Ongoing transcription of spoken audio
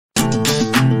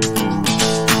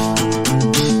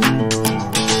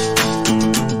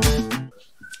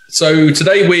So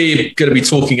today we're going to be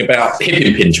talking about hip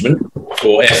impingement,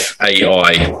 or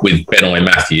FAI, with Benoy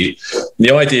Mathew.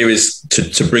 The idea is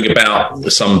to bring about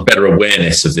some better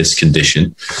awareness of this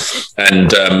condition, and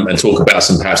talk about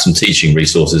perhaps some teaching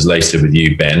resources later with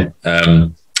you, Ben.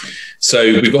 So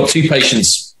we've got two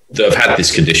patients that have had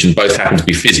this condition. Both happen to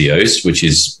be physios, which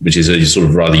is a sort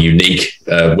of rather unique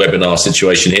webinar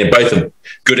situation here. Both are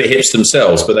good at hips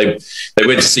themselves, but they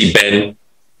went to see Ben.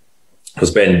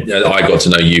 Because Ben, I got to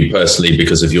know you personally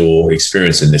because of your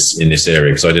experience in this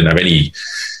area. Because I didn't have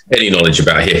any knowledge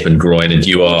about hip and groin, and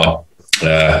you're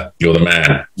the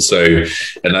man. So,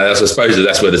 and I suppose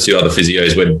that's where the two other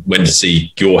physios went to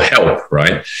see your help,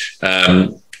 right?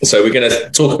 So we're going to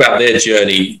talk about their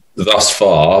journey thus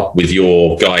far with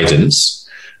your guidance.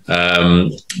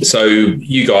 So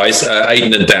you guys,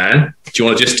 Aidan and Dan, do you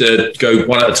want to just go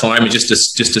one at a time and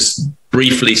just to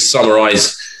briefly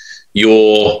summarise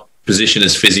your position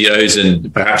as physios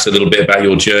and perhaps a little bit about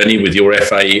your journey with your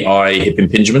FAI hip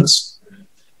impingements?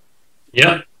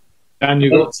 Yeah. And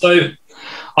you go. So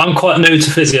I'm quite new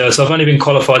to physio, so I've only been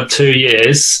qualified 2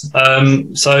 years.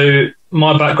 So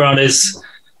my background is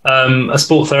a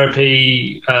sport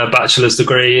therapy bachelor's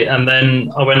degree, and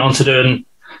then I went on to do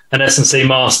an S&C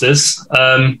master's.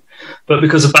 But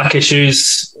because of back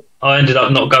issues, I ended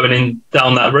up not going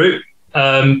down that route.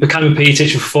 Became a PE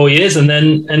teacher for 4 years, and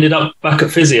then ended up back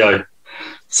at physio.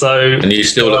 So, and you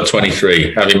still look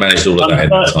 23. Have you managed all of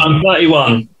that? I'm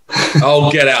 31.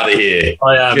 Oh, get out of here!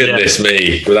 I am. Goodness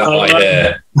me, with that white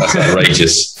hair, that's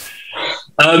outrageous.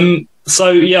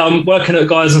 So yeah, I'm working at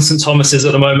Guy's and St Thomas's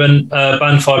at the moment,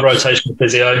 band 5 rotational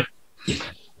physio.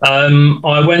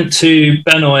 I went to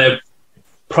Benoy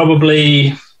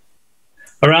probably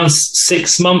around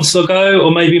 6 months ago,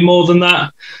 or maybe more than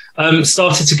that.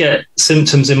 Started to get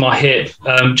symptoms in my hip,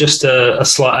 just a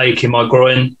slight ache in my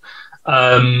groin.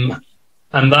 And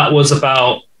that was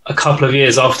about a couple of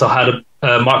years after I had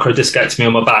a microdiscectomy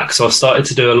on my back. So I started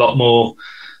to do a lot more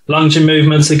lunging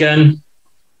movements again.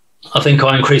 I think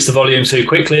I increased the volume too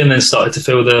quickly and then started to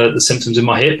feel the symptoms in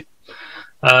my hip.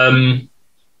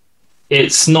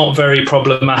 It's not very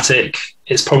problematic.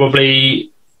 It's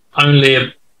probably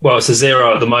only it's a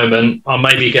 0 at the moment. I'll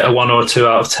maybe get a 1 or a 2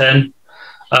 out of 10.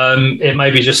 It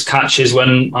maybe just catches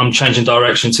when I'm changing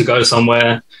direction to go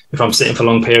somewhere, if I'm sitting for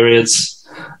long periods.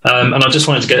 And I just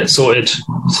wanted to get it sorted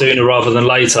sooner rather than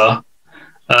later,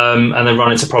 and then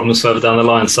run into problems further down the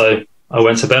line. So I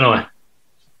went to Benoy.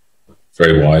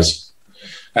 Very wise.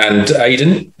 And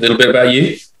Aidan, a little bit about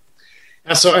you.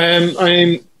 So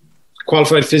I'm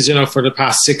qualified physio now for the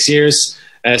past 6 years.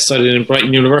 Studied in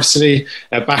Brighton University,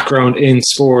 a background in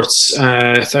sports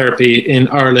therapy in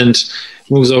Ireland.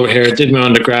 Moved over here, did my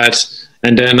undergrad,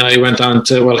 and then I went on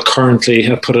to,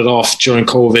 currently I put it off during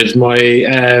COVID, my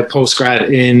postgrad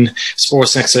in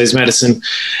sports and exercise medicine.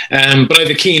 But I have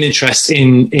a keen interest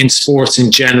in sports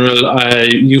in general. I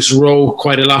used to row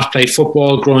quite a lot, played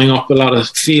football growing up, a lot of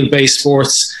field-based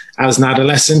sports as an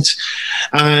adolescent.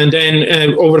 And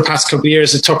then over the past couple of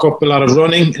years, I took up a lot of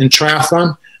running and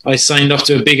triathlon. I signed up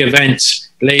to a big event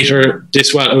later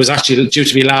it was actually due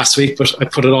to be last week, but I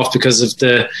put it off because of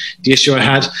the issue I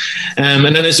had. And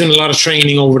then I was doing a lot of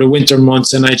training over the winter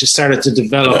months, and I just started to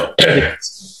develop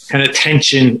kind of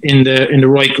tension in the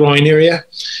right groin area.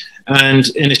 And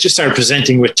it just started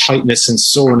presenting with tightness and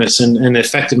soreness, and it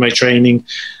affected my training.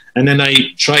 And then I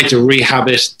tried to rehab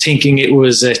it, thinking it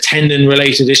was a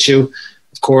tendon-related issue.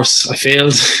 Of course, I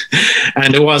failed,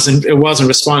 and it wasn't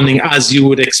responding as you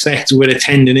would expect with a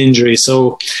tendon injury.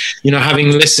 So,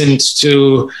 having listened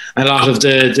to a lot of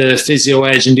the Physio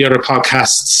Edge and the other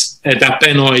podcasts that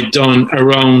Benoy done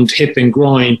around hip and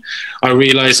groin, I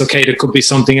realized, okay, there could be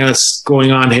something else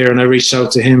going on here, and I reached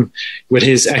out to him with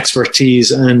his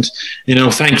expertise, and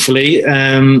thankfully,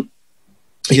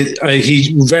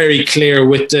 he's very clear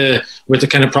with the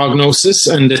kind of prognosis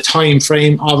and the time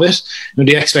frame of it.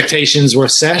 The expectations were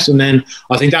set, and then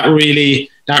I think that really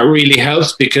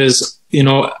helped, because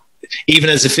even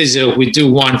as a physio, we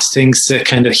do want things to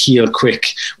kind of heal quick.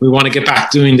 We want to get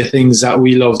back doing the things that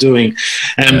we love doing.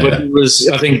 But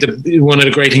I think one of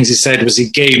the great things he said was he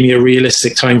gave me a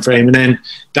realistic time frame, and then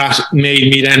that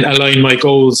made me then align my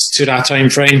goals to that time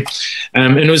frame.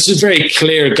 And it was just very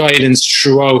clear guidance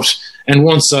throughout. And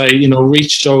once I,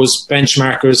 reached those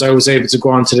benchmarkers, I was able to go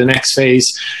on to the next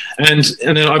phase, and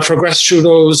then I progressed through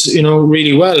those,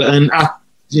 really well. And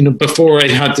before I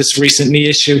had this recent knee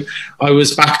issue, I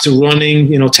was back to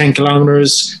running, 10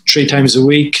 kilometers 3 times a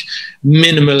week,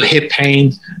 minimal hip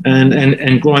pain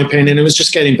and groin pain, and it was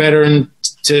just getting better. And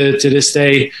to this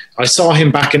day, I saw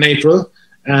him back in April,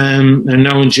 and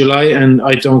now in July, and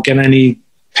I don't get any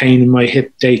pain in my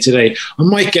hip day to day. I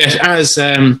might get as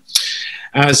Dan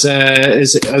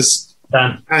said,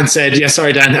 Dan.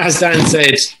 As Dan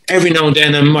said, every now and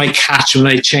then I might catch when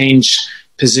I change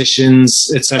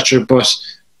positions, etc. But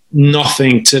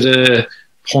nothing to the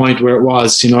point where it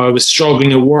was. I was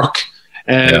struggling at work.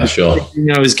 Sure.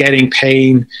 I was getting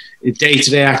pain,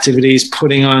 day-to-day activities,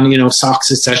 putting on,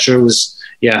 socks, etc.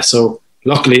 So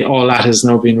luckily all that has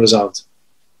now been resolved.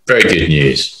 Very good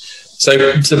news. So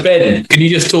Ben, can you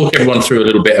just talk everyone through a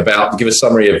little bit give a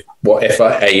summary of what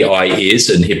FAI is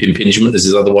and hip impingement, as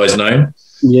is otherwise known?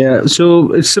 Yeah,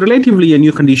 so it's relatively a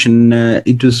new condition.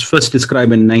 It was first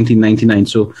described in 1999.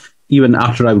 So even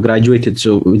after I've graduated,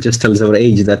 so it just tells our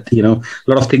age that, a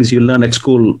lot of things you learn at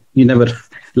school, a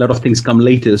lot of things come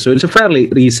later. So it's a fairly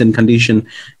recent condition.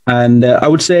 And I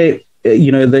would say,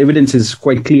 the evidence is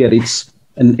quite clear. It's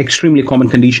an extremely common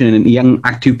condition in young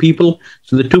active people.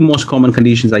 So the two most common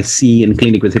conditions I see in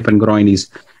clinic with hip and groin is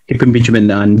hip impingement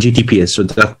and GTPS. So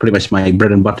that's pretty much my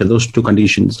bread and butter. Those two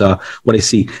conditions are what I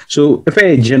see. So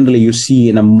FAI generally you see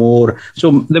in a more,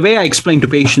 so the way I explain to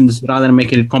patients rather than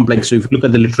making it complex. So if you look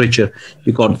at the literature,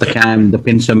 you got the CAM, the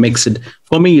pincer, mixed.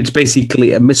 For me, it's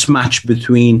basically a mismatch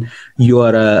between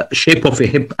your shape of your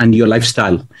hip and your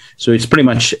lifestyle. So it's pretty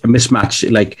much a mismatch.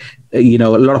 Like, a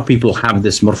lot of people have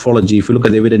this morphology. If you look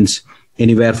at the evidence,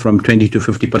 anywhere from 20 to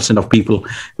 50% of people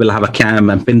will have a CAM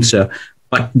and pincer,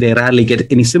 but they rarely get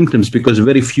any symptoms because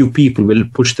very few people will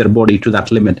push their body to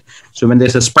that limit. So when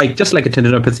there's a spike, just like a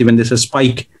tendinopathy, when there's a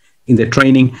spike in their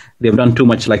training, they've done too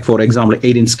much. Like, for example,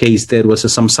 Aidan's case, there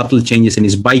was some subtle changes in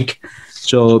his bike.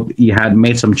 So he had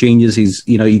made some changes.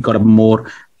 He got a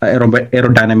more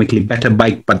aerodynamically better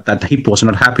bike, but that hip was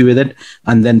not happy with it.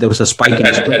 And then there was a spike.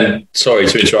 And sorry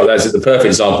to interrupt, the perfect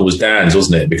example was Dan's,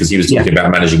 wasn't it? Because he was talking about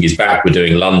managing his back, we're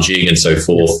doing lunging and so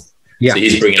forth. Yeah. So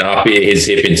he's bringing up his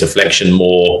hip into flexion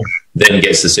more, then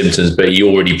gets the symptoms, but he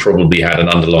already probably had an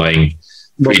underlying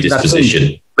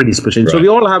predisposition. Right. So we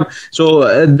all have.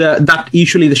 So that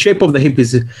usually the shape of the hip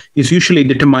is usually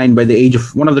determined by the age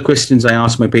of. One of the questions I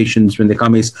ask my patients when they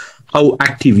come is how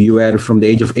active you are from the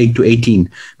age of 8 to 18,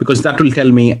 because that will tell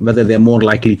me whether they're more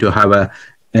likely to have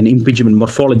an impingement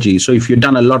morphology. So if you've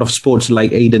done a lot of sports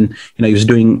like Aidan, he was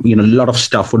doing, a lot of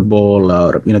stuff, football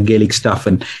or, Gaelic stuff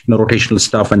and, rotational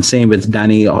stuff. And same with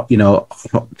Danny,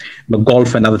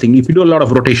 golf and other things. If you do a lot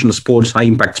of rotational sports, high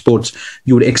impact sports,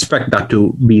 you would expect that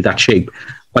to be that shape.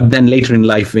 But then later in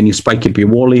life, when you spike up your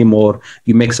volume or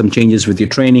you make some changes with your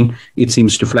training, it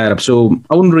seems to flare up. So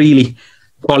I wouldn't really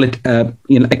call it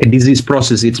like a disease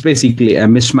process. It's basically a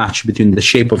mismatch between the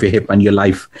shape of your hip and your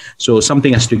life. So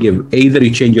something has to give. Either you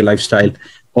change your lifestyle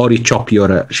or you chop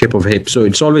your shape of hip. So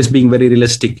it's always being very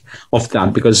realistic of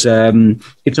that, because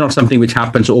it's not something which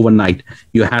happens overnight.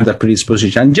 You have that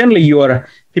predisposition. And generally your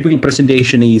typical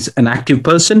presentation is an active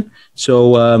person.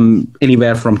 So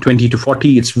anywhere from 20 to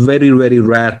 40, it's very, very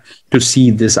rare to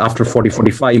see this after 40,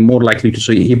 45, more likely to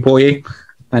see hip OA.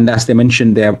 And as they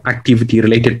mentioned, they have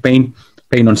activity-related pain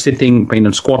on sitting, pain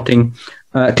on squatting.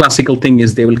 Classical thing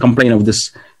is they will complain of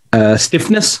this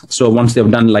stiffness. So once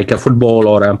they've done like a football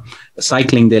or a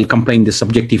cycling, they'll complain the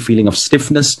subjective feeling of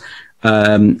stiffness.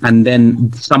 And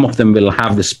then some of them will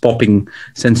have this popping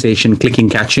sensation, clicking,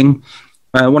 catching.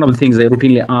 One of the things I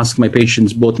routinely ask my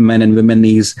patients, both men and women,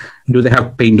 is do they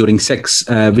have pain during sex,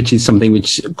 which is something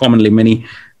which commonly many,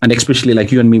 and especially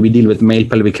like you and me, we deal with male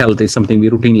pelvic health, is something we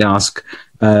routinely ask,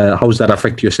 how does that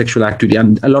affect your sexual activity?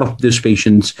 And a lot of these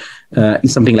patients,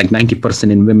 is something like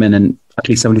 90% in women and at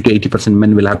least 70 to 80%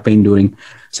 men will have pain during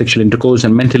sexual intercourse,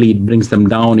 and mentally it brings them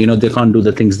down. They can't do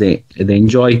the things they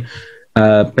enjoy.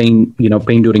 Pain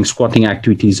during squatting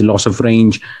activities, loss of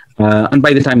range. And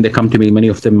by the time they come to me, many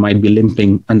of them might be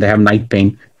limping and they have night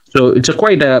pain. So it's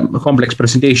quite a complex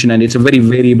presentation, and it's a very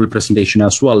variable presentation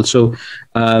as well. So,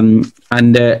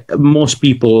 most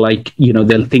people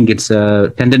they'll think it's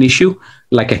a tendon issue,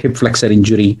 like a hip flexor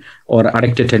injury or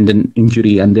adductor tendon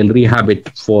injury, and they'll rehab it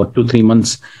for 2-3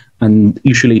 months. And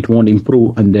usually it won't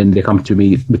improve. And then they come to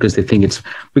me because they think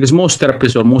because most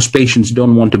therapists or most patients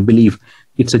don't want to believe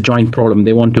it's a joint problem.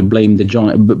 They want to blame the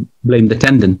joint, blame the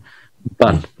tendon,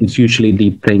 but it's usually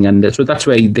the thing. And so that's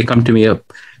why they come to me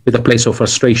with a place of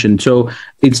frustration. So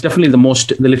it's definitely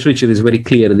the literature is very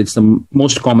clear that it's the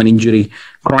most common injury,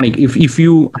 chronic. If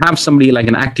you have somebody like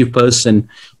an active person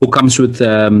who comes with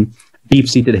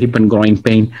deep-seated hip and groin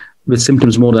pain, with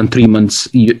symptoms more than 3 months,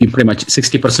 you pretty much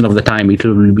 60% of the time it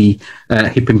will be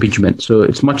hip impingement. So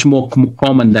it's much more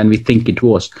common than we think it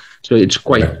was. So it's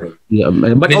quite.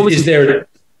 But is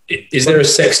there a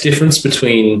sex difference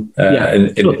between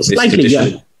in this slightly?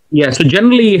 condition? Yeah. So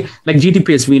generally, like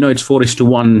GTPS, we know it's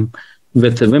 4:1.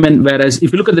 with the women. Whereas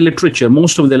if you look at the literature,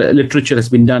 most of the literature has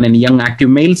been done in young active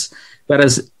males.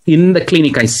 Whereas in the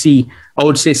clinic, I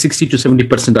would say 60 to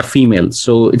 70% are females.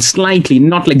 So it's slightly,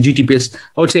 not like GTPS,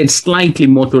 I would say it's slightly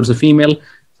more towards the female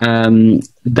than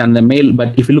the male.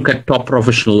 But if you look at top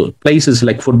professional places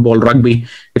like football, rugby,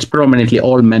 it's predominantly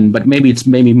all men, but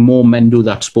maybe more men do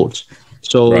that sports.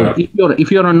 So right.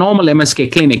 if you're a normal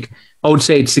MSK clinic, I would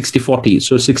say it's 60-40.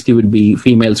 So 60 would be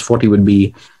females, 40 would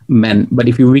be men. But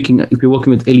if you're working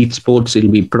with elite sports,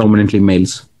 it'll be predominantly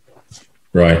males.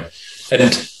 Right.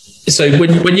 And so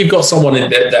when you've got someone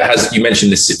that has, you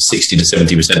mentioned this 60 to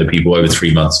 70% of people over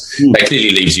 3 months, that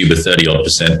clearly leaves you with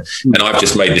 30-odd%. And I've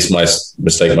just made this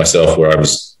mistake myself where I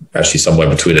was actually somewhere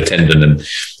between a tendon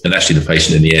and actually the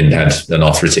patient in the end had an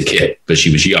arthritic hip, but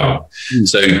she was young.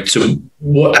 So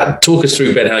talk us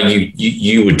through, Ben, how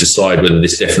you would decide whether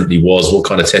this definitely was, what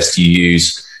kind of test you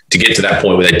use to get to that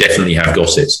point where they definitely have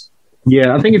gossets?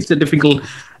 Yeah, I think it's a difficult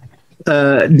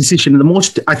decision.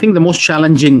 I think the most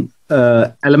challenging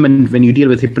element when you deal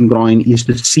with hip and groin is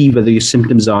to see whether your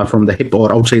symptoms are from the hip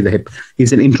or outside the hip.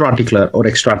 Is it intra-articular or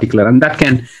extra-articular? And that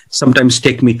can sometimes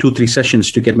take me 2-3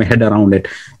 sessions to get my head around it.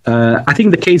 I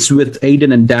think the case with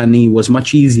Aidan and Danny was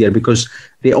much easier because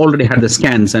they already had the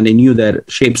scans and they knew their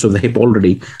shapes of the hip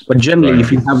already. But generally,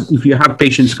 right. if you have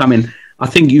patients come in, I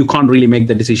think you can't really make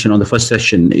the decision on the first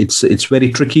session. It's very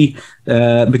tricky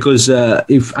because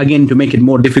if, again, to make it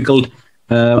more difficult,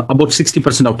 about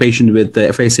 60% of patients with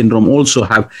FAI syndrome also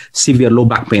have severe low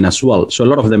back pain as well. So a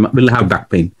lot of them will have back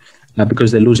pain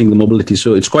because they're losing the mobility.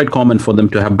 So it's quite common for them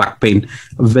to have back pain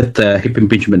with hip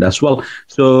impingement as well.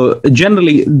 So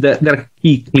generally, there are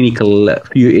key clinical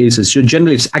few cases. So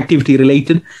generally, it's activity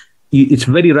related. It's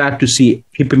very rare to see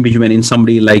hip impingement in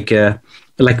somebody like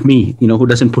me, who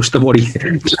doesn't push the body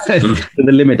to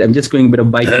the limit. I'm just going a bit of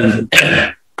biking.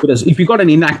 Because if you got an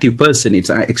inactive person, it's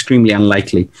extremely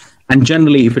unlikely. And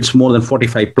generally, if it's more than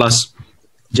 45 plus,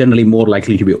 generally more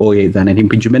likely to be OA than an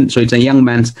impingement. So it's a young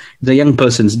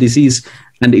person's disease.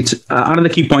 And it's another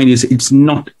key point is it's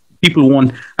not, people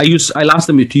want, I'll ask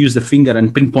them to use the finger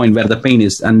and pinpoint where the pain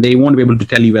is, and they won't be able to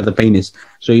tell you where the pain is.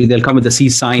 So they'll come with the C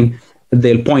sign,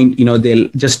 they'll point, they'll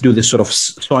just do this sort of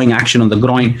sawing action on the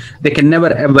groin. They can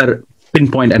never, ever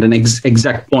pinpoint at an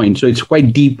exact point. So it's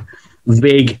quite deep,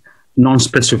 vague,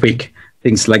 non-specific,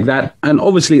 things like that. And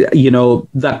obviously,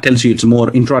 that tells you it's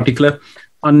more intra-articular.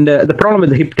 And the problem with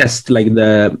the hip test, like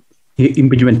the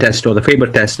impingement test or the Faber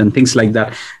test and things like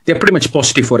that, they're pretty much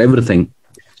positive for everything.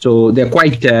 So they're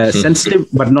quite sensitive,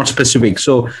 but not specific.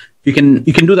 So you can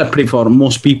do that pretty for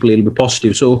most people, it'll be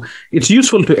positive. So it's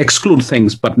useful to exclude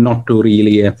things, but not to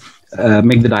really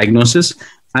make the diagnosis.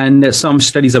 And some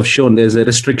studies have shown there's a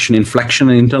restriction in flexion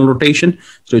and internal rotation.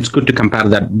 So it's good to compare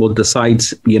that, both the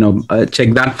sides,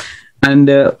 check that. And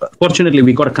fortunately,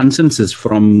 we got a consensus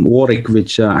from Warwick,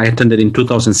 which I attended in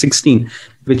 2016,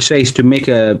 which says to make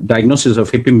a diagnosis of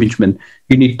hip impingement,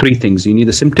 you need 3 things. You need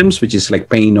the symptoms, which is like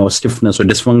pain or stiffness or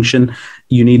dysfunction.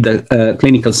 You need the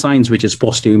clinical signs, which is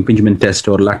positive impingement test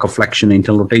or lack of flexion,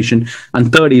 internal rotation.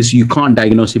 And third is you can't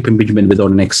diagnose hip impingement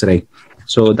without an X-ray.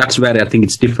 So that's where I think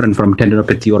it's different from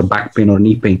tendinopathy or back pain or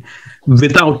knee pain.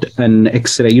 Without an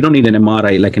X-ray, you don't need an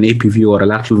MRI like an AP view or a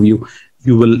lateral view.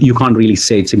 You can't really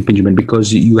say it's impingement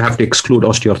because you have to exclude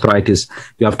osteoarthritis.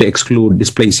 You have to exclude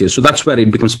dysplasia. So that's where it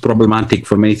becomes problematic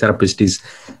for many therapists is,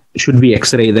 should we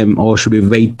X-ray them or should we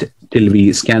wait till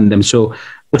we scan them? So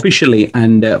officially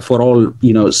and for all,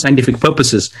 scientific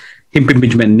purposes, hip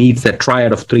impingement needs that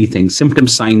triad of 3 things: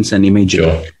 symptoms, signs, and imaging.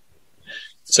 Sure.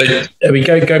 So,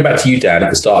 going back to you, Dan, at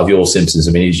the start of your symptoms,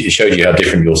 it showed you how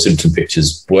different your symptom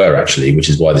pictures were actually, which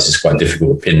is why this is quite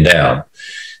difficult to pin down.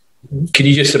 Can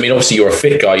you just, obviously you're a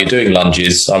fit guy, you're doing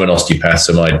lunges. I'm an osteopath,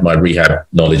 so my rehab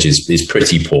knowledge is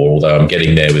pretty poor, although I'm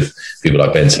getting there with people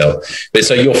like Ben's help. But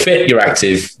so you're fit, you're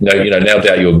active, no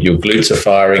doubt your glutes are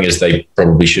firing as they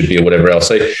probably should be or whatever else.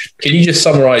 So can you just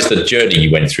summarize the journey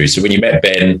you went through? So when you met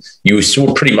Ben, you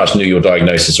pretty much knew your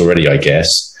diagnosis already, I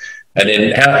guess. And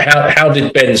then how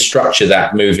did Ben structure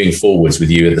that moving forwards with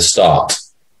you at the start?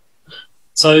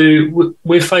 So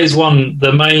with phase 1,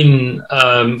 the main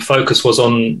focus was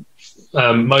on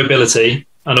mobility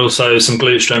and also some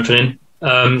glute strengthening.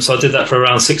 So I did that for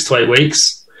around 6 to 8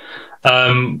 weeks,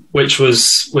 which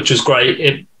was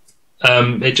great.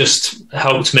 It just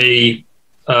helped me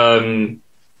in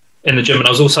the gym, and I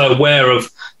was also aware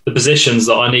of the positions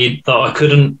that I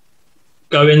couldn't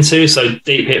go into. So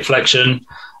deep hip flexion,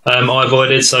 I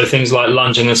avoided. So things like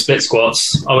lunging and split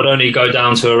squats, I would only go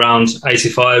down to around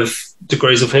 85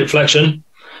 degrees of hip flexion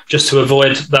just to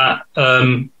avoid that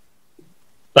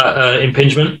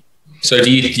impingement. So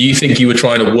do you think you were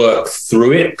trying to work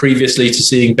through it previously to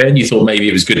seeing Ben? You thought maybe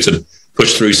it was good to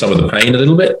push through some of the pain a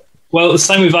little bit? Well, the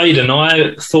same with Aidan.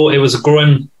 I thought it was a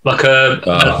groin, like an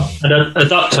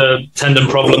adductor tendon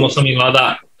problem or something like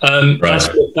that. That's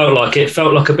what it felt like. It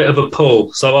felt like a bit of a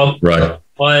pull. So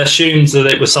I assumed that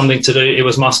it was something to do, it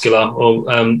was muscular or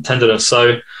tendinous.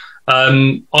 So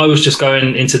I was just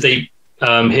going into deep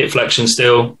hip flexion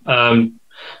still,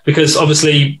 because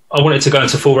obviously I wanted to go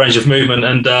into full range of movement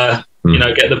and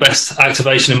get the best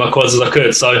activation in my quads as I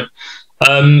could. So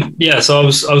so I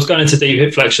was going into deep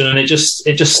hip flexion, and it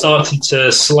just started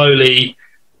to slowly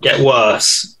get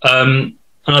worse. And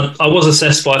I was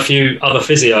assessed by a few other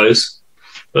physios,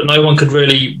 but no one could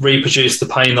really reproduce the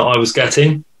pain that I was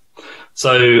getting.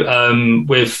 So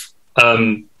with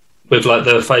like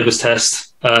the FAIS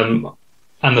test and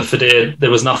the FADIR, there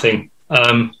was nothing.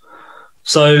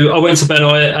 So I went to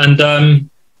Benoy and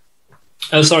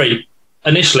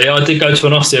initially I did go to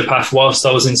an osteopath whilst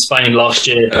I was in Spain last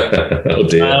year. Oh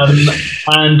dear.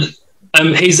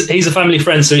 He's a family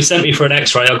friend, so he sent me for an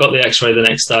X-ray. I got the X-ray the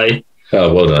next day.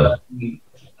 Oh, well done.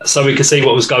 So we could see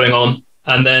what was going on.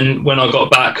 And then when I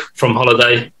got back from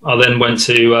holiday, I then went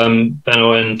to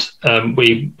Benoy and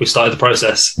we started the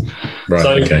process. Right.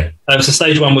 So, okay. So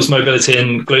stage 1 was mobility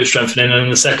and glute strengthening,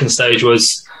 and the second stage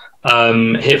was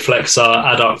hip flexor,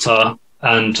 adductor,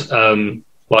 and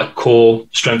like core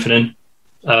strengthening.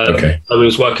 So we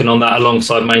was working on that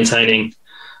alongside maintaining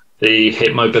the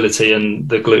hip mobility and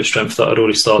the glute strength that I'd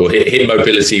already started. Well, hip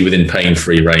mobility within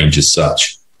pain-free range as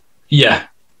such. Yeah.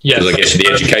 Because I guess the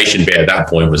education bit at that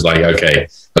point was like, okay,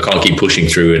 I can't keep pushing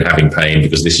through and having pain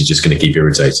because this is just going to keep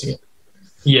irritating it.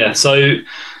 Yeah. So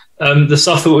the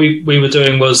stuff that we were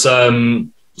doing was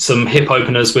some hip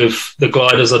openers with the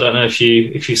gliders. I don't know if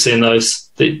you've seen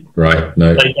those. Right.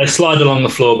 No. They slide along the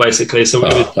floor basically. So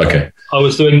I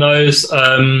was doing those.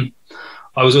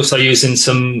 I was also using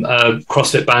some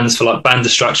CrossFit bands for like band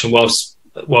distraction whilst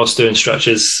doing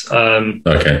stretches. And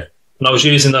I was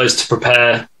using those to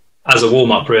prepare as a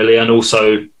warm up really, and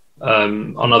also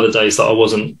on other days that I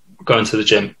wasn't going to the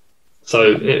gym.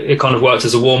 So it kind of worked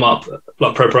as a warm up,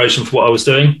 like preparation for what I was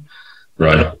doing.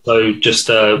 Right. So just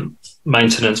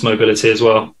maintenance mobility as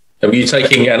well. And were you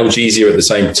taking analgesia at the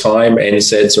same time,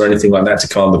 NSAIDs or anything like that to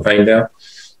calm the pain down?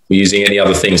 Were you using any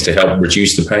other things to help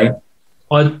reduce the pain?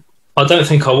 I don't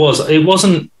think I was. It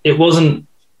wasn't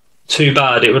too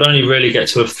bad. It would only really get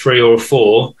to a 3 or a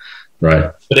 4.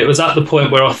 Right. But it was at the point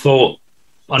where I thought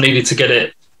I needed to get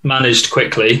it managed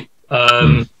quickly,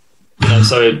 so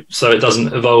it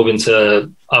doesn't evolve into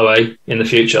OA in the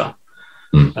future,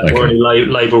 or any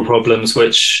labral problems.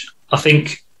 Which I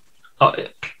think,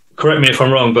 correct me if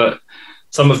I'm wrong, but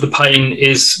some of the pain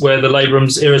is where the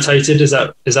labrum's irritated. Is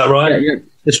that right? Yeah.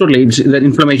 It's totally, it's the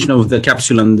inflammation of the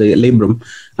capsule and the labrum.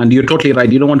 And you're totally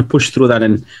right. You don't want to push through that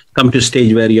and come to a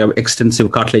stage where you have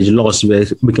extensive cartilage loss, where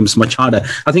it becomes much harder.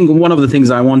 I think one of the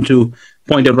things I want to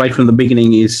point out right from the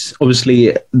beginning is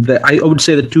obviously I would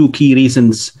say the 2 key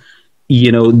reasons,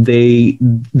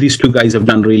 these 2 guys have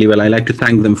done really well. I like to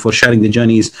thank them for sharing the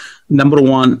journeys. Number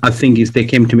 1, I think, is they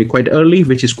came to me quite early,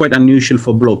 which is quite unusual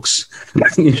for blokes.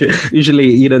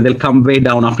 Usually, they'll come way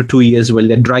down after 2 years while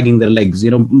they're dragging their legs.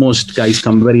 Most guys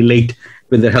come very late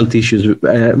with their health issues,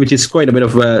 which is quite a bit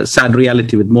of a sad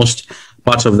reality with most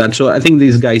parts of that. So I think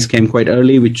these guys came quite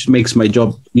early, which makes my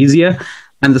job easier.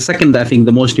 And the second, I think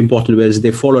the most important was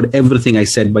they followed everything I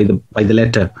said by the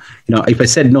letter. If I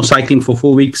said no cycling for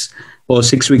 4 weeks or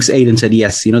 6 weeks, Aidan said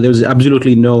yes. There was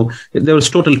absolutely there was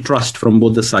total trust from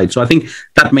both the sides. So I think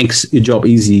that makes your job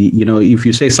easy. If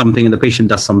you say something and the patient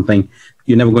does something,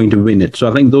 you're never going to win it. So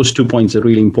I think those 2 points are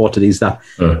really important, is that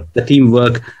the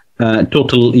teamwork,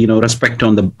 total, respect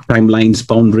on the timelines,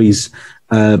 boundaries.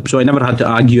 So I never had to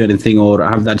argue anything or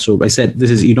have that. So I said,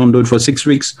 you don't do it for 6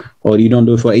 weeks or you don't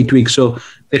do it for 8 weeks. So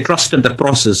they trusted the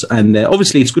process. And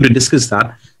obviously it's good to discuss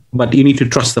that, but you need to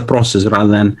trust the process rather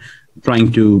than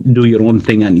trying to do your own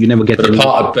thing and you never get Ben, a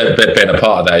part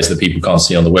of that is that people can't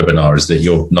see on the webinar is that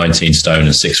you're 19 stone and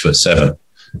 6'7".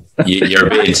 You're a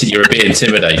bit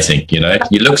intimidating,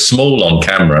 You look small on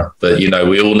camera, but,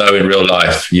 we all know in real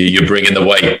life you're bringing the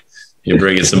weight. You're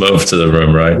bringing some oomph to the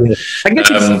room, right? Yeah. I guess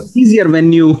it's easier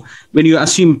when you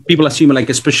people assume like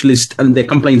a specialist and their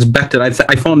complaints better. I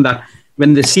found that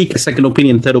when they seek a second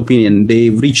opinion, third opinion,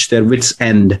 they reach their wit's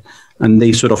end and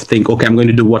they sort of think, okay, I'm going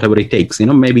to do whatever it takes.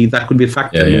 Maybe that could be a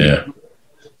factor. Yeah.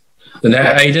 And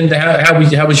Aidan,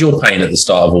 how was your pain at the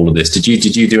start of all of this? Did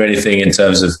you do anything in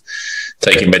terms of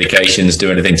taking medications,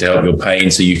 do anything to help your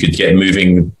pain so you could get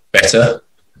moving better?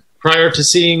 Prior to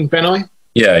seeing Benoy?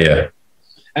 Yeah.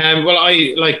 Well,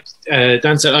 like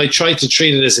Dan said, I tried to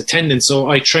treat it as a tendon. So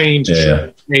I trained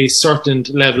a certain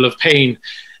level of pain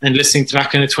and listening to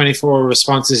that kind of 24-hour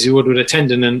response as you would with a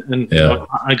tendon. And you know,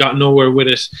 I got nowhere with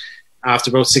it after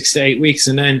about 6 to 8 weeks.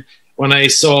 And then when I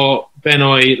saw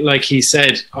Benoy, like he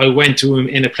said, I went to him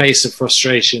in a place of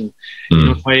frustration. You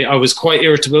know, I was quite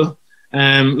irritable.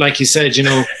 Like you said, you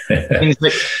know,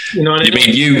 like, you know.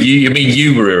 You mean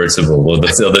you were irritable, or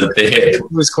the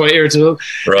hip was quite irritable,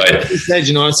 right? Like you said,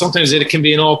 you know, and sometimes it can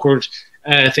be an awkward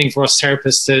thing for us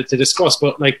therapists to discuss,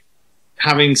 but like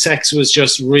having sex was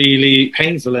just really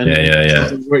painful, and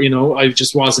you know, I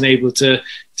just wasn't able to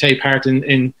take part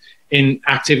in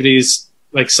activities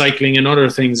like cycling and other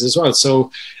things as well.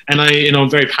 So, and I'm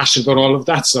very passionate about all of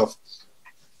that stuff.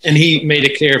 And he made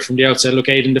it clear from the outset, look,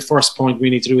 Aidan, the first point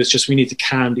we need to do is we need to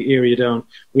calm the area down.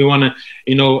 We want to,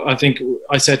 you know, I think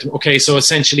I said to him, okay, so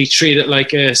essentially treat it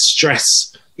like a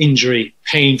stress injury,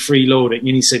 pain-free loading.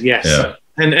 And he said, yes. Yeah.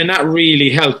 And that really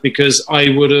helped, because I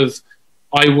would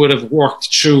have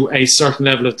worked through a certain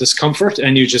level of discomfort,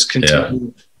 and you just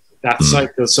continue that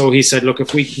cycle. So he said, look,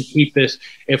 if we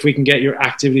can get your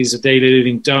activities of daily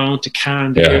living down to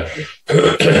calm down,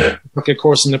 took a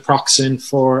course in naproxen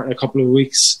for a couple of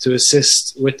weeks to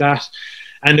assist with that.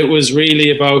 And it was really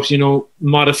about, you know,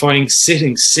 modifying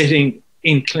sitting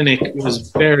in clinic was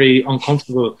very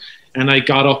uncomfortable. And I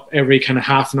got up every kind of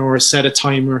half an hour, set a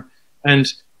timer. And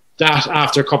that,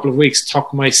 after a couple of weeks,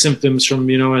 took my symptoms from,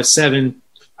 you know, a 7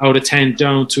 out of 10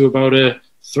 down to about a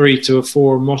 3 to a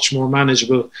 4, much more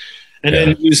manageable. And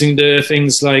then using the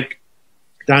things like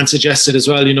Dan suggested as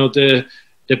well, you know, the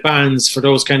bands for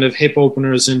those kind of hip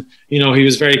openers. And, you know, he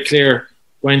was very clear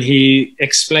when he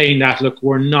explained that, look,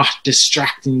 we're not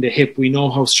distracting the hip. We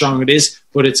know how strong it is,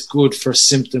 but it's good for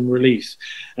symptom relief.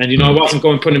 And, you know, I wasn't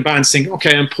going putting bands thinking,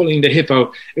 okay, I'm pulling the hip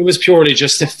out. It was purely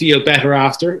just to feel better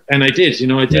after. And I did, you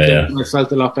know, that. I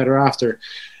felt a lot better after.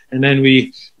 And then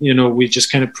we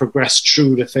just kind of progressed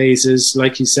through the phases.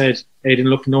 Like he said, Aidan,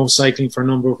 look, no cycling for a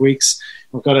number of weeks.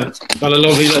 I've got a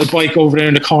lovely little bike over there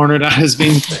in the corner that has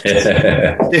been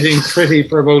sitting pretty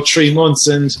for about 3 months.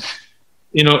 And,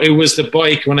 you know, it was the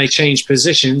bike, when I changed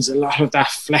positions, a lot of that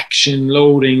flexion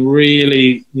loading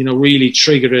really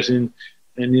triggered it. And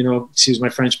you know, excuse my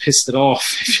French, pissed it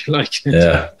off, if you like.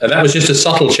 Yeah, and that was just a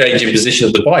subtle change in position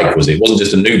of the bike, was it? It wasn't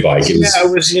just a new bike. It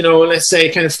was, you know, let's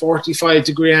say kind of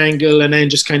 45-degree angle, and then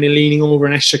just kind of leaning over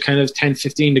an extra kind of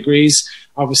 10-15 degrees.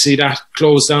 Obviously, that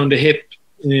closed down the hip.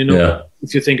 You know,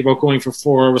 if you think about going for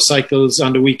 4-hour cycles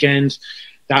on the weekend,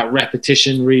 that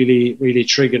repetition really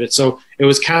triggered it. So it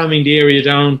was calming the area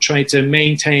down, trying to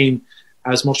maintain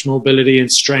as much mobility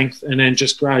and strength, and then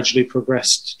just gradually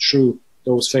progressed through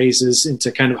those phases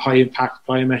into kind of high impact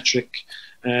biometric,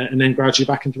 and then gradually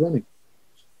back into running.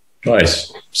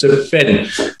 Nice. So Ben,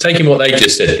 taking what they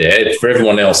just said there, for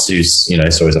everyone else who's, you know,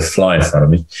 sorry, there's a fly in front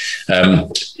of me,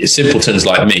 simpletons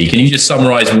like me, can you just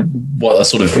summarize what a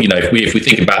sort of, you know, if we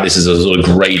think about this as a sort of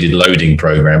graded loading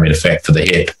program in effect for the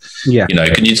hip, you know,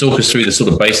 can you talk us through the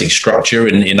sort of basic structure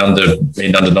in under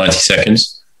 90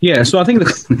 seconds? Yeah, so I think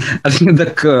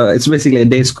it's basically a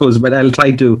day's course, but I'll try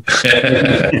to.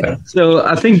 So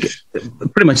I think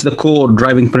pretty much the core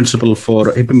driving principle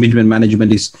for hip impingement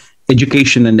management is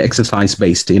education and exercise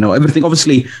based. You know, everything.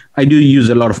 Obviously, I do use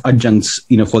a lot of adjuncts,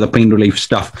 you know, for the pain relief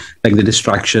stuff, like the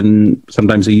distraction.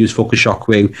 Sometimes I use focus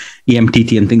shockwave,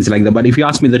 EMTT, and things like that. But if you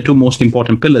ask me the two most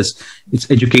important pillars,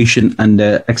 it's education and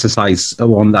exercise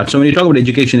on that. So when you talk about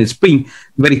education, it's being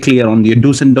very clear on your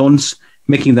do's and don'ts,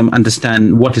 making them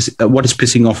understand what is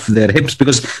pissing off their hips,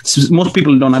 because most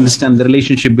people don't understand the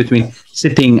relationship between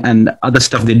sitting and other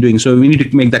stuff they're doing. So we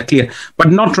need to make that clear,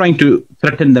 but not trying to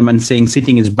threaten them and saying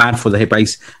sitting is bad for the hip.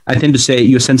 I tend to say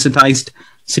you're sensitized.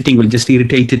 Sitting will just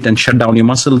irritate it and shut down your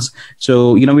muscles.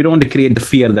 So, you know, we don't want to create the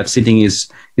fear that sitting is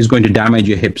going to damage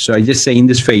your hip. So I just say in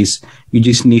this phase, you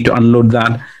just need to unload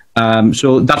that.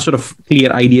 So that's sort of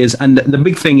clear ideas. And the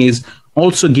big thing is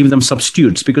also give them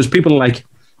substitutes, because people like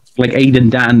Aidan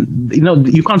and Dan, you know,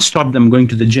 you can't stop them going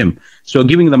to the gym. So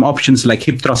giving them options like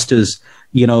hip thrusters,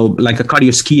 you know, like a cardio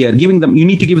skier, you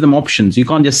need to give them options. You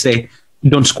can't just say,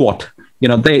 don't squat. You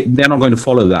know, they're not going to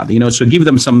follow that, you know, so give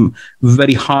them some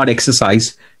very hard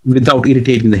exercise without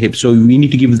irritating the hip. So we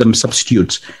need to give them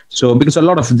substitutes. So because a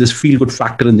lot of this feel good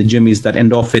factor in the gym is that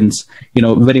endorphins, you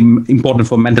know, very important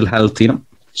for mental health, you know,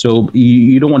 so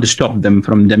you don't want to stop them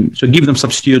from them. So give them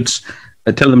substitutes.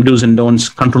 Tell them do's and don'ts,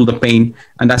 control the pain.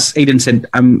 And as Aidan said,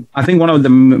 I think one of the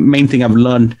main thing I've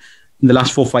learned in the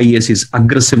last 4 or 5 years is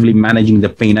aggressively managing the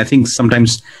pain. I think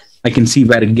sometimes I can see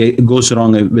where it goes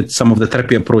wrong with some of the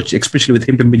therapy approach, especially with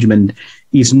hip impingement,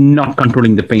 is not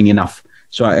controlling the pain enough.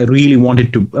 So I really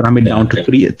wanted to ram it down to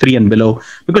three and below,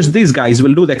 because these guys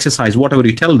will do the exercise, whatever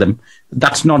you tell them.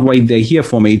 That's not why they're here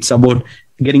for me. It's about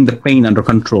getting the pain under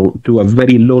control to a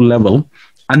very low level.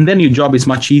 And then your job is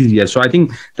much easier. So I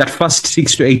think that first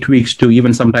 6 to 8 weeks to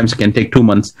even sometimes can take 2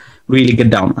 months, really get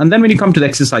down. And then when you come to the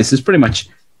exercises, pretty much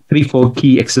 3-4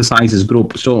 key exercises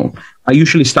group. So I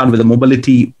usually start with the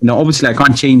mobility. Obviously I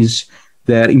can't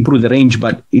improve the range,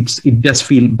 but it does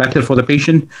feel better for the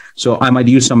patient. So I might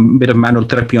use some bit of manual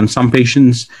therapy on some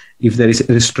patients if there is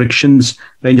restrictions,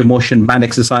 range of motion, band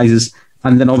exercises,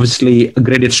 and then obviously a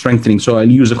graded strengthening. So I'll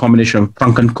use a combination of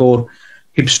trunk and core,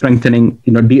 hip strengthening,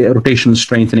 rotational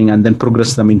strengthening, and then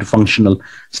progress them into functional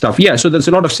stuff. Yeah, so there's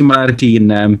a lot of similarity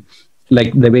in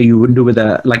like the way you would do with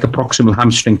a proximal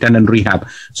hamstring tendon rehab.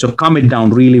 So calm it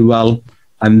down really well,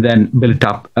 and then build it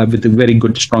up with a very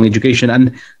good, strong education.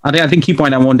 And I think key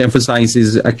point I want to emphasize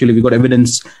is actually we got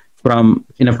evidence from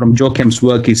Joe Kemp's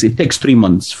work is it takes 3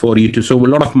 months for you to. So a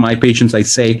lot of my patients, I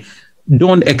say,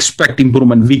 don't expect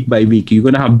improvement week by week. You're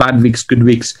going to have bad weeks, good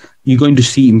weeks. You're going to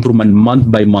see improvement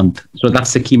month by month. So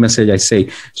that's the key message I say.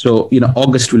 So,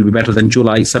 August will be better than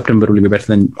July, September will be better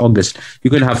than August. You're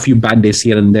going to have a few bad days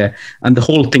here and there. And the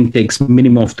whole thing takes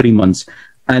minimum of 3 months.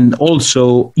 And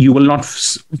also, you will not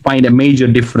find a major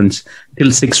difference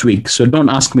till 6 weeks. So don't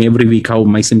ask me every week how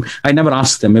I never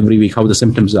ask them every week how the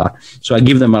symptoms are. So I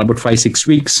give them about 5-6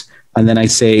 weeks. And then I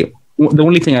say, the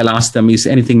only thing I'll ask them is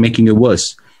anything making you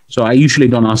worse. So I usually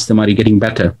don't ask them, are you getting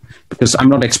better? Because I'm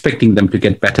not expecting them to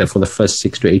get better for the first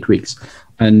 6 to 8 weeks.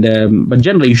 And but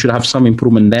generally, you should have some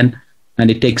improvement then. And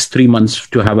it takes 3 months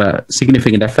to have a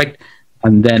significant effect.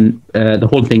 And then the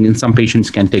whole thing in some patients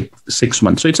can take 6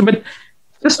 months. So it's a bit,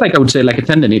 just like I would say, like a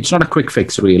tendon. It's not a quick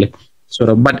fix, really.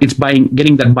 But it's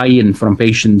getting that buy-in from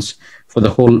patients for the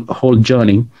whole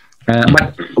journey.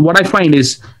 But what I find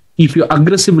is if you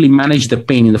aggressively manage the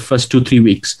pain in the first 2-3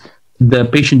 weeks, the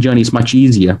patient journey is much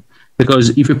easier,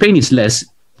 because if your pain is less,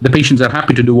 the patients are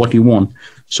happy to do what you want.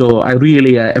 So I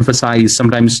really emphasize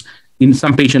sometimes in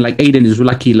some patient like Aidan is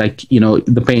lucky,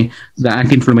 the pain, the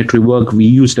anti-inflammatory work, we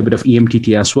used a bit of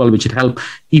EMTT as well, which would help.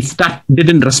 If that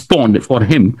didn't respond for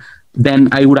him, then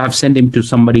I would have sent him to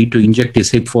somebody to inject his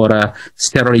hip for a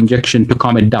steroid injection to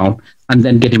calm it down and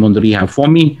then get him on the rehab. For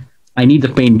me, I need the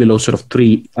pain below sort of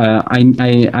 3.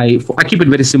 I keep it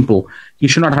very simple. You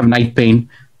should not have night pain.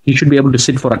 He should be able to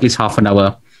sit for at least half an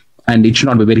hour, and it should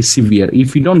not be very severe.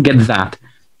 If you don't get that,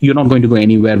 you're not going to go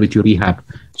anywhere with your rehab.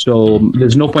 So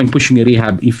there's no point pushing a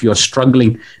rehab if you're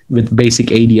struggling with basic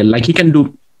ADL. Like he can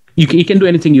do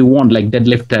anything you want, like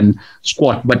deadlift and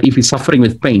squat. But if he's suffering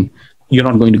with pain, you're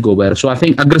not going to go there. So I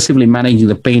think aggressively managing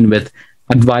the pain with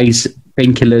advice,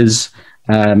 painkillers,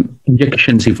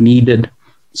 injections if needed,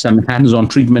 some hands-on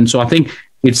treatment. So I think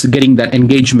it's getting that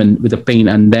engagement with the pain.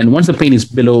 And then once the pain is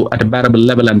below at a bearable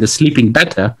level and they're sleeping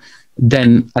better,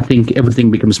 then I think everything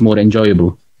becomes more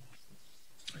enjoyable.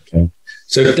 Okay.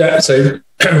 So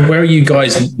where are you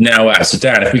guys now at? So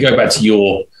Dan, if we go back to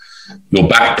your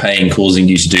back pain causing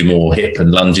you to do more hip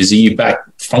and lunges, are you back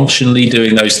functionally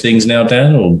doing those things now,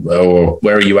 Dan? Or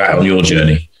where are you at on your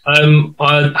journey?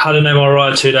 I had an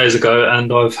MRI 2 days ago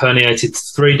and I've herniated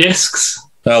 3 discs.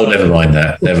 Oh, never mind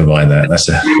that.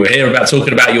 We're here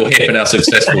talking about your hip and how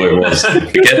successful it was.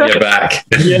 Forget your back.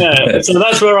 Yeah, so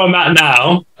that's where I'm at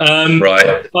now.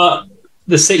 Right. But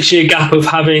the 6-year gap of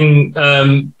having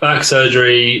back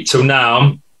surgery till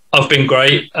now, I've been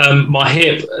great. My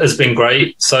hip has been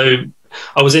great. So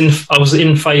I was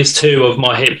in phase 2 of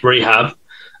my hip rehab.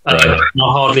 Right. I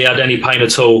hardly had any pain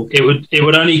at all. It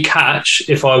would only catch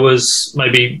if I was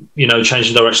maybe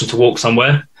changing direction to walk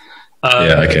somewhere.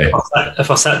 Okay. If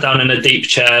I sat down in a deep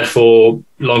chair for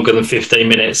longer than 15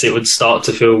 minutes, it would start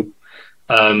to feel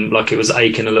like it was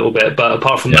aching a little bit. But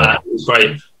apart from that, it was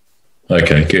great.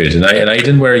 Okay, good. And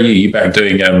Aidan, where are you? You back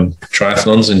doing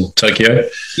triathlons in Tokyo?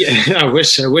 Yeah, I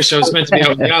wish I was meant to be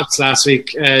out in the Alps last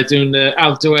week doing the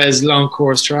Alpe d'Huez long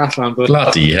course triathlon. But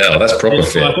bloody hell, that's proper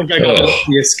fit. I think I got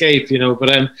the escape,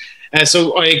 But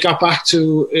so I got back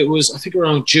to, it was, I think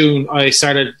around June, I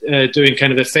started doing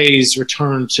kind of a phased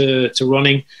return to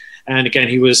running. And again,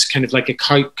 he was kind of like a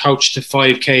couch to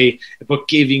 5K, but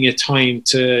giving you time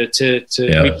to reach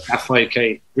that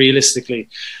 5K realistically.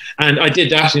 And I did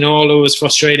that, although it was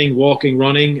frustrating, walking,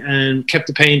 running, and kept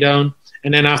the pain down.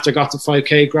 And then after I got to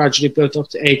 5K, gradually built up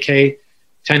to 8K,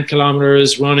 10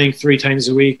 kilometers, running 3 times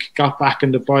a week, got back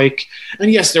on the bike.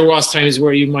 And yes, there was times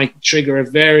where you might trigger a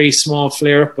very small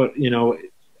flare-up, but,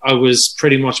 I was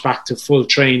pretty much back to full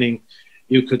training,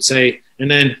 you could say.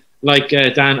 And then, like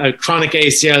Dan, a chronic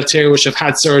ACL tear, which I've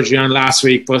had surgery on last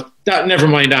week, but never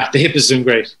mind that. The hip is doing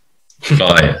great.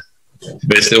 Right.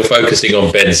 We're still focusing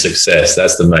on Ben's success.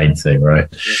 That's the main thing, right?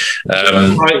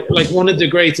 Like one of the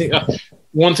great things,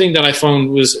 one thing that I found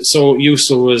was so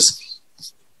useful was,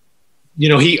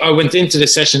 I went into the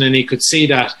session and he could see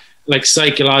that, like,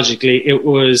 psychologically,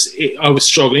 I was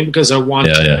struggling because I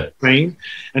wanted to train.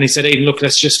 And he said, Aidan, look,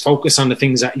 let's just focus on the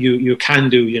things that you can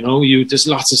do. There's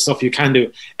lots of stuff you can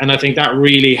do. And I think that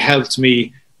really helped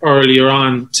me earlier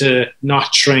on to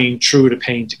not train through the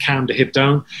pain, to calm the hip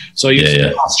down. So using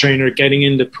a cross trainer, getting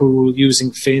in the pool,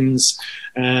 using fins.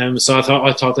 So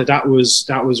I thought that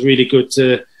was really good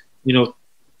to,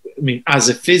 as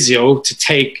a physio, to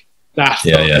take that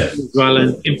as well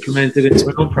and implement it into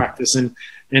my own practice.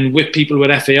 And with people with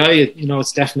FAI,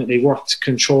 it's definitely worth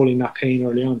controlling that pain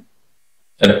early on.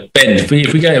 Ben, if we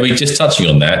just touching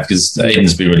on that, because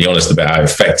Aidan's been really honest about how it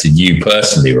affected you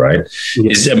personally, right?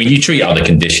 You treat other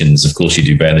conditions, of course you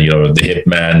do, Ben, you're the hip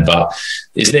man, but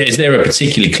is there a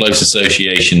particularly close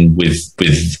association with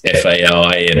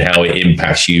FAI and how it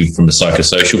impacts you from a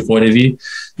psychosocial point of view?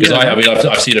 Because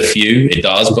I've seen a few, it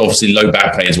does, but obviously low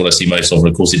back pain is what I see most often.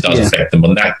 Of course, it does affect them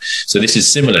on that. So this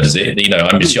is similar, does it?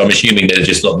 I'm assuming they're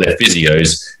just not their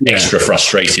physios extra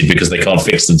frustrated because they can't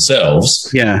fix themselves.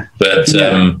 Yeah. But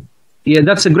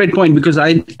that's a great point, because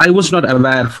I was not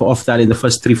aware of that in the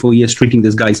first 3-4 years treating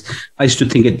these guys. I used to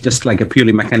think it just like a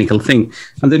purely mechanical thing.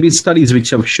 And there have been studies which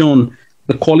have shown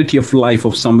the quality of life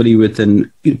of somebody with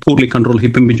an poorly controlled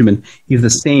hip impingement is the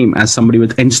same as somebody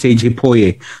with end-stage hip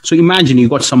OA. So imagine you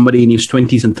got somebody in his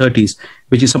 20s and 30s,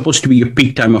 which is supposed to be your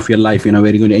peak time of your life, where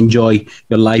you're going to enjoy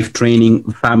your life, training,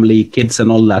 family, kids,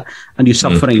 and all that, and you're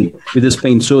suffering with this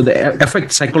pain. So the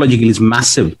effect psychologically is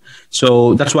massive.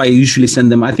 So that's why I usually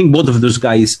send them. I think both of those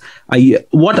guys,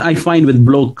 what I find with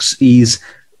blokes is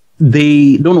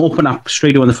they don't open up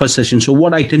straight away in the first session. So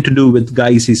what I tend to do with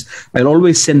guys is I'll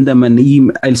always send them an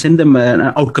email. I'll send them an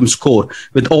outcome score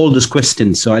with all those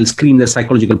questions. So I'll screen their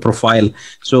psychological profile.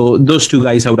 So those two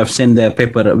guys, I would have sent their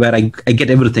paper where I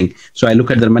get everything. So I look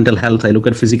at their mental health, I look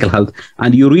at physical health,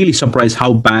 and you're really surprised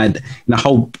how bad,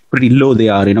 how pretty low they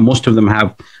are. Most of them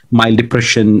have mild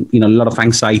depression, a lot of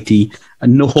anxiety,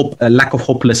 and no hope, a lack of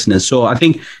hopelessness. So I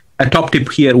think a top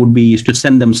tip here would be is to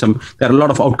send them there are a lot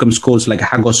of outcome scores like a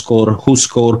Hago score, WHO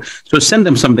score. So send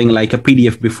them something like a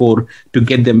PDF before to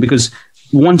get them, because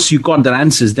once you got their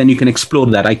answers, then you can explore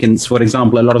that. For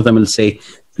example, a lot of them will say,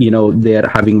 they're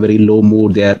having very low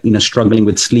mood, they're, struggling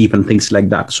with sleep and things like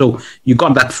that. So you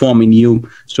got that form in you.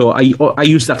 So I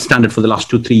use that standard for the last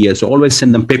 2-3 years. So always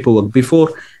send them paperwork before,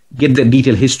 get their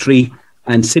detailed history,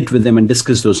 and sit with them and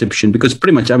discuss those options, because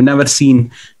pretty much I've never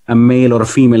seen a male or a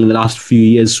female in the last few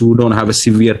years who don't have a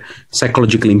severe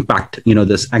psychological impact,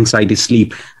 this anxiety,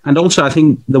 sleep. And also I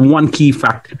think the one key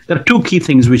fact, there are two key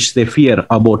things which they fear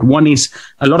about. One is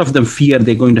a lot of them fear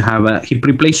they're going to have a hip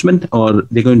replacement or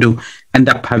they're going to end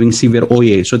up having severe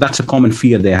OA. So that's a common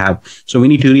fear they have. So we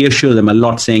need to reassure them a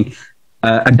lot, saying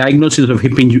a diagnosis of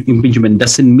hip impingement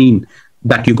doesn't mean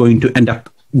that you're going to end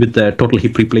up with the total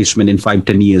hip replacement in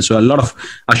 5-10 years. So a lot of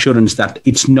assurance that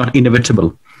it's not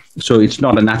inevitable. So it's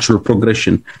not a natural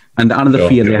progression. And another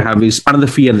fear they have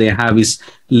is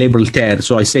labral tear.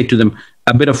 So I say to them,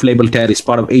 a bit of labral tear is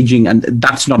part of aging, and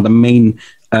that's not the main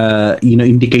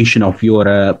indication of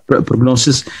your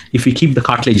prognosis. If you keep the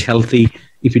cartilage healthy,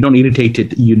 if you don't irritate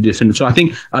it, you descend. So I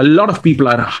think a lot of people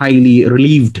are highly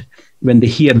relieved when they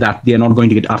hear that they are not going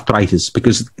to get arthritis,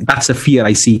 because that's a fear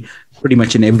I see pretty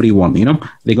much in everyone.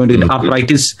 They're going to get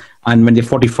arthritis, and when they're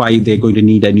 45, they're going to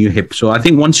need a new hip. So I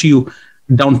think once you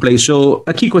downplay, so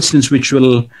a key questions which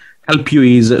will help you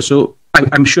is, so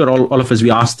I'm sure all of us, we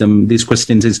ask them these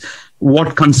questions, is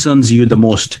what concerns you the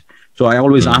most? So I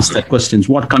always ask that questions,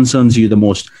 what concerns you the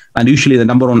most? And usually the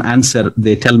number one answer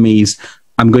they tell me is,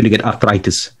 I'm going to get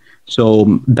arthritis.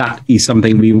 So that is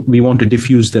something we want to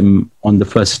diffuse them on the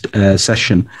first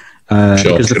session.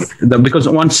 Because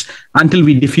until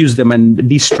we diffuse them and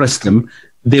de-stress them,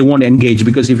 they won't engage,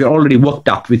 because if you're already worked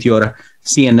up with your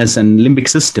CNS and limbic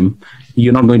system,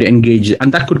 you're not going to engage,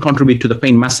 and that could contribute to the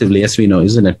pain massively, as we know,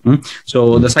 isn't it?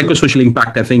 So the psychosocial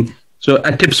impact, I think, so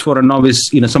tips for a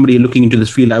novice, somebody looking into this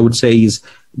field, I would say is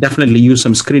definitely use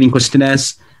some screening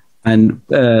questionnaires and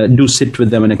do sit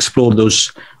with them and explore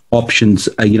those options.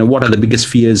 What are the biggest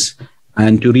fears,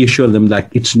 and to reassure them that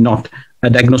it's not a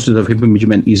diagnosis of hip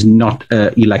impingement is not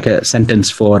like a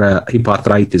sentence for hip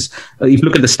arthritis. If you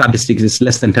look at the statistics, it's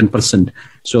less than 10%.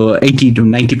 So 80 to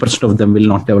 90% of them will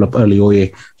not develop early OA.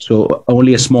 So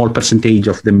only a small percentage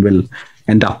of them will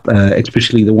end up,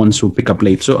 especially the ones who pick up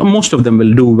late. So most of them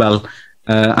will do well.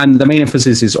 And the main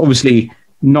emphasis is obviously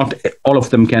not all of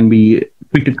them can be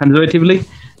treated conservatively.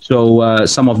 So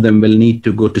some of them will need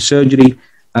to go to surgery.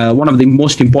 one of the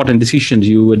most important decisions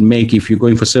you would make if you're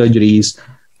going for surgery is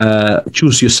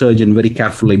choose your surgeon very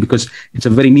carefully, because it's a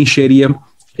very niche area.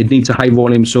 It needs a high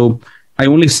volume. So I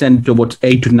only send to about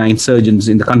 8 to 9 surgeons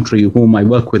in the country whom I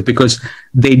work with, because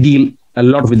they deal a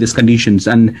lot with these conditions.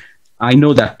 And I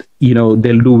know that, they'll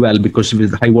do well because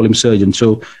with high volume surgeons.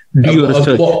 So do your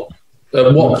research.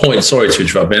 At what point, sorry to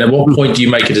interrupt, Ben, at what point do you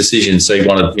make a decision, say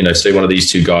one of these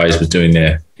two guys was doing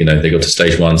their, they got to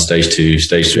stage 1, stage 2,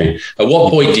 stage 3. At what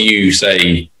point do you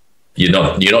say you're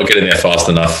not getting there fast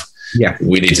enough? Yeah,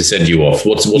 we need to send you off.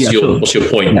 What's your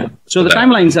point? Yeah. So the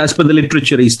timelines, as per the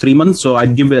literature, is 3 months. So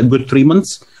I'd give it a good 3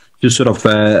 months to sort of.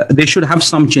 They should have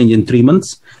some change in 3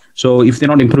 months. So if they're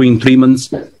not improving in 3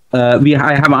 months,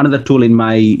 I have another tool in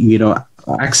my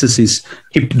access is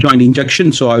hip joint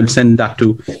injection. So I will send that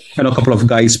to a couple of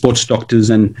guys, sports doctors,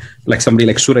 and like somebody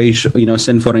like Suresh,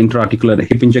 send for intra-articular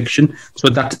hip injection. So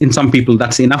that in some people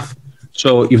that's enough.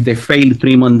 So if they fail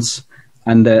 3 months.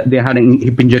 And they had a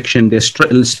hip injection.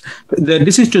 The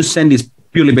decision to send is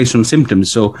purely based on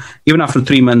symptoms. So even after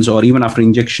 3 months or even after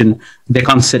injection, they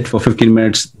can't sit for 15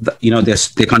 minutes.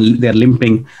 They're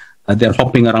limping, they're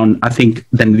hopping around. I think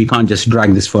then we can't just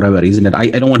drag this forever, isn't it?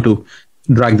 I don't want to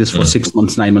drag this for 6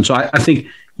 months, 9 months. So I think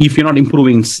if you're not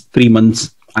improving in 3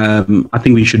 months, I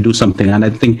think we should do something. And I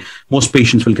think most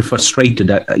patients will get frustrated.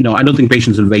 I don't think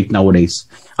patients will wait nowadays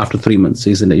after 3 months,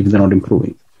 isn't it, if they're not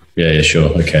improving. Yeah, sure.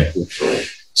 Okay.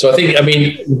 So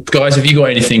guys, have you got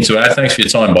anything to add? Thanks for your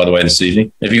time, by the way, this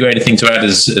evening. Have you got anything to add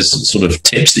as sort of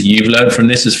tips that you've learned from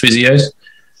this as physios?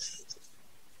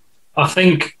 I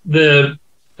think the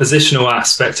positional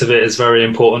aspect of it is very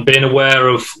important. Being aware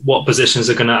of what positions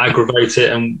are going to aggravate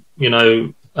it, and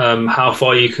how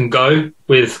far you can go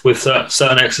with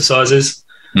certain exercises.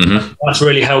 Mm-hmm. That's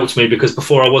really helped me, because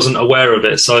before I wasn't aware of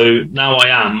it. So now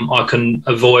I can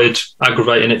avoid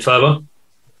aggravating it further.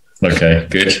 Okay,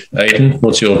 good. Aidan,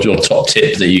 what's your top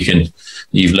tip that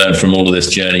you've learned from all of this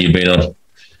journey you've been on?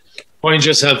 Find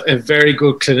yourself a very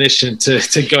good clinician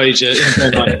to guide you.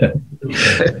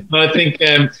 But I think,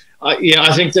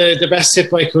 I think the best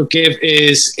tip I could give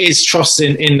is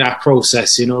trusting in that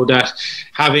process. that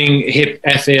having hip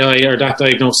FAI or that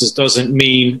diagnosis doesn't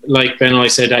mean, like Benoy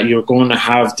said, that you're going to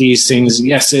have these things.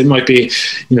 Yes, it might be,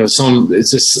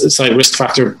 it's a slight risk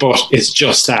factor, but it's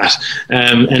just that,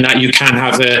 and that you can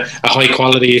have a high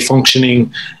quality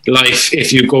functioning life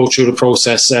if you go through the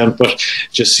process. But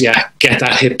just get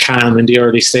that hip calm in the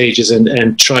early stages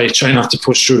and try not to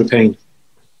push through the pain.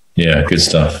 Yeah, good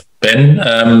stuff. Ben,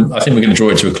 I think we're going to draw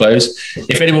it to a close.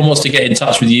 If anyone wants to get in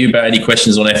touch with you about any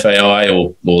questions on FAI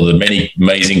or the many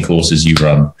amazing courses you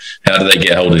run, how do they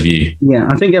get hold of you? Yeah,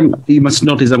 I think you must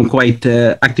notice I'm quite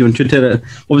active on Twitter.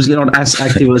 Obviously not as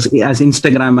active as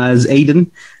Instagram as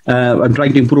Aidan. I'm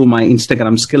trying to improve my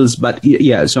Instagram skills, but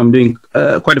so I'm doing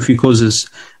quite a few courses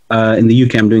in the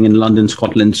UK. I'm doing in London,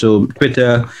 Scotland. So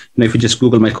Twitter, if you just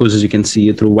Google my courses, you can see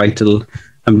it through Vital.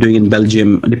 I'm doing in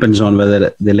Belgium. It depends on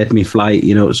whether they let me fly,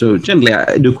 So generally,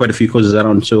 I do quite a few courses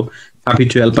around. So happy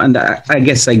to help. And I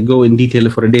guess I go in detail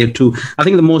for a day or two. I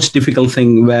think the most difficult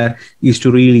thing is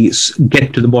to really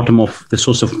get to the bottom of the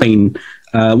source of pain.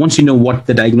 Once you know what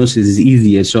the diagnosis is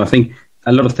easier. So I think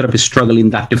a lot of therapists struggle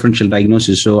in that differential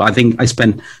diagnosis. So I think I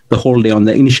spent the whole day on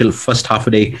the initial first half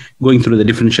a day going through the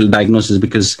differential diagnosis,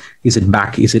 because is it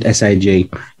back? Is it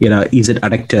SIJ? Is it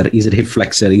adductor? Is it hip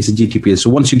flexor? Is it GTPS? So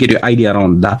once you get your idea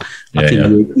around that, I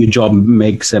think your job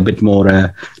makes a bit more,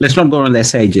 let's not go on the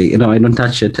SIJ. I don't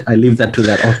touch it. I leave that to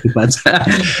that osteopaths.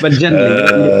 But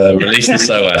generally, release the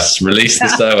psoas. Release the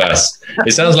psoas.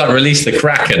 It sounds like release the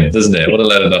Kraken, doesn't it? What a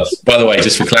load of. By the way,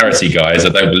 just for clarity, guys, I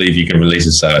don't believe you can release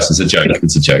a psoas. It's a joke.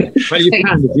 It's a joke. Well, you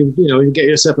can if you get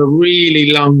yourself a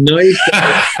really long knife.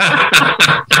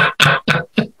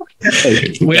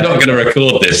 We're not going to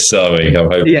record this, are we?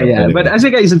 I'm hoping. Yeah. But as a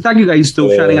guys, thank you guys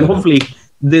for sharing, and hopefully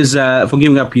this for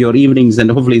giving up your evenings, and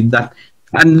hopefully that.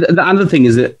 And the other thing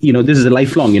is that this is a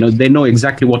lifelong. They know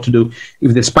exactly what to do.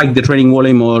 If they spike the training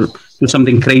volume or do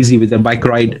something crazy with their bike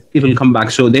ride, it will come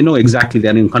back. So they know exactly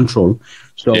they're in control.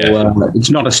 So it's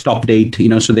not a stop date.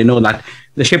 So they know that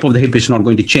the shape of the hip is not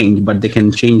going to change, but they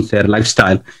can change their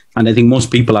lifestyle. And I think most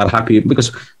people are happy,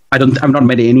 because I've not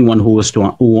met anyone who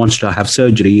wants to have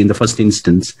surgery in the first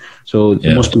instance. So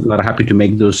most people are happy to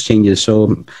make those changes.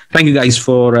 So thank you guys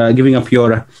for giving up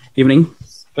your evening.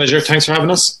 Pleasure. Thanks for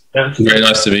having us. Very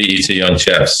nice to meet you two young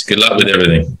chaps. Good luck with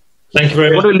everything. Thank you very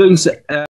much. What are we doing?